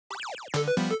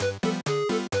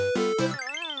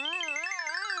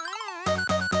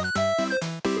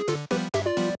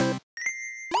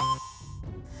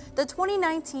The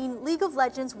 2019 League of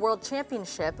Legends World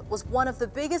Championship was one of the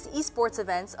biggest esports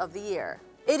events of the year.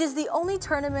 It is the only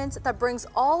tournament that brings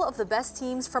all of the best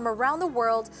teams from around the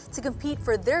world to compete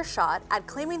for their shot at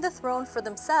claiming the throne for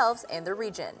themselves and their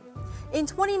region. In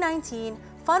 2019,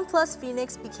 FunPlus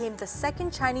Phoenix became the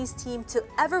second Chinese team to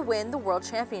ever win the World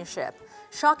Championship,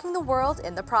 shocking the world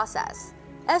in the process.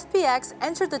 FPX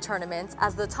entered the tournament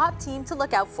as the top team to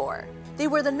look out for. They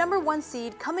were the #1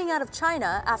 seed coming out of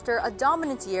China after a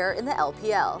dominant year in the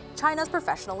LPL, China's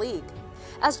professional league.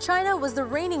 As China was the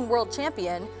reigning world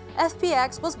champion,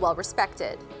 FPX was well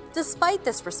respected. Despite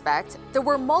this respect, there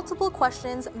were multiple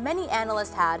questions many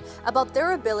analysts had about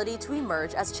their ability to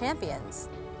emerge as champions.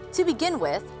 To begin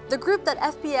with, the group that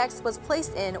FPX was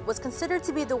placed in was considered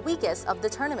to be the weakest of the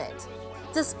tournament.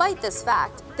 Despite this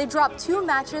fact, they dropped 2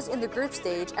 matches in the group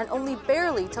stage and only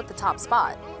barely took the top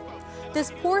spot.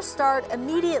 This poor start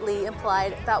immediately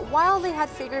implied that while they had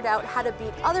figured out how to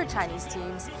beat other Chinese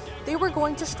teams, they were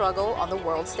going to struggle on the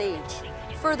world stage.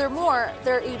 Furthermore,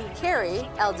 their AD carry,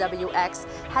 LWX,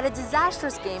 had a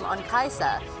disastrous game on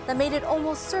Kaisa that made it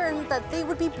almost certain that they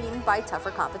would be beaten by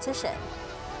tougher competition.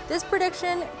 This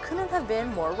prediction couldn't have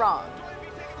been more wrong.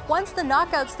 Once the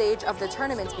knockout stage of the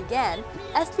tournament began,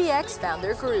 FPX found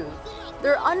their groove.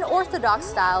 Their unorthodox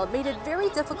style made it very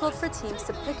difficult for teams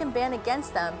to pick and ban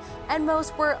against them, and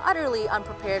most were utterly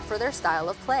unprepared for their style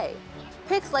of play.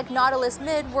 Picks like Nautilus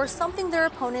mid were something their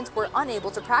opponents were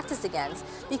unable to practice against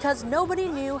because nobody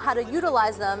knew how to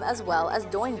utilize them as well as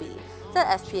Doinby, the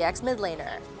FPX mid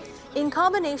laner. In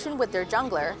combination with their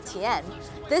jungler, Tien,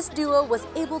 this duo was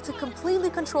able to completely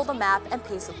control the map and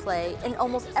pace of play in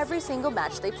almost every single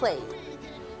match they played.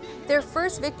 Their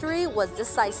first victory was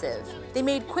decisive. They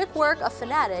made quick work of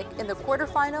Fnatic in the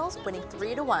quarterfinals, winning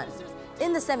 3-1.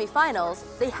 In the semifinals,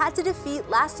 they had to defeat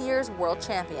last year's world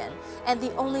champion and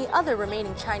the only other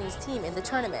remaining Chinese team in the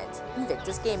tournament,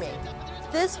 Invictus Gaming.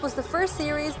 This was the first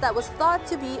series that was thought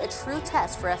to be a true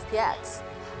test for FPX.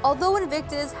 Although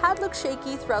Invictus had looked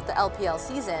shaky throughout the LPL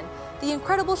season, the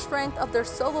incredible strength of their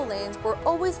solo lanes were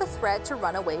always a threat to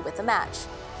run away with the match.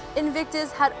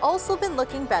 Invictus had also been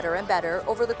looking better and better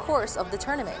over the course of the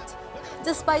tournament.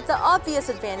 Despite the obvious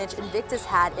advantage Invictus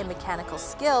had in mechanical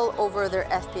skill over their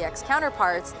FPX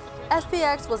counterparts,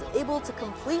 FPX was able to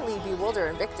completely bewilder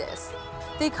Invictus.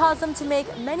 They caused them to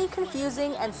make many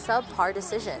confusing and subpar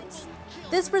decisions.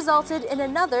 This resulted in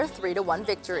another 3-1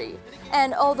 victory,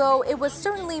 and although it was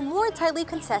certainly more tightly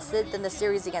contested than the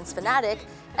series against Fnatic,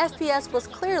 FPS was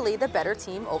clearly the better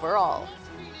team overall.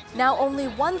 Now only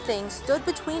one thing stood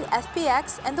between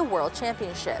FPX and the World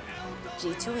Championship: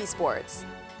 G2 Esports.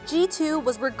 G2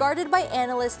 was regarded by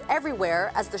analysts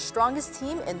everywhere as the strongest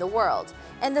team in the world,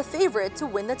 and the favorite to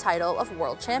win the title of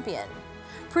World Champion.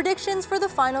 Predictions for the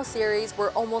final series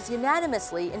were almost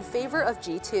unanimously in favor of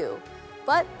G2,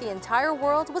 but the entire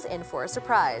world was in for a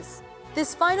surprise.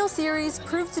 This final series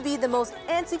proved to be the most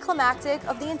anticlimactic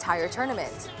of the entire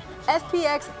tournament.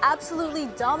 FPX absolutely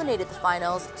dominated the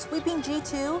finals, sweeping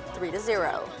G2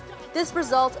 3-0. This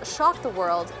result shocked the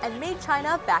world and made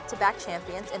China back-to-back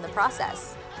champions in the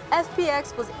process.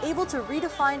 FPX was able to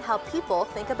redefine how people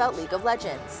think about League of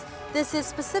Legends. This is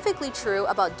specifically true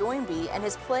about Doinby and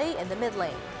his play in the mid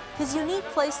lane. His unique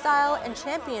playstyle and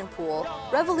champion pool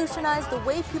revolutionized the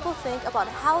way people think about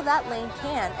how that lane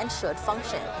can and should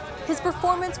function. His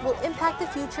performance will impact the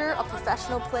future of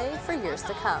professional play for years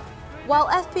to come. While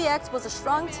FPX was a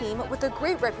strong team with a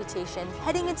great reputation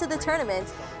heading into the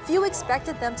tournament, few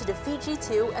expected them to defeat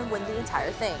G2 and win the entire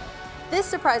thing. This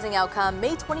surprising outcome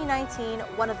made 2019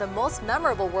 one of the most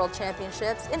memorable World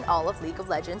Championships in all of League of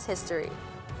Legends history.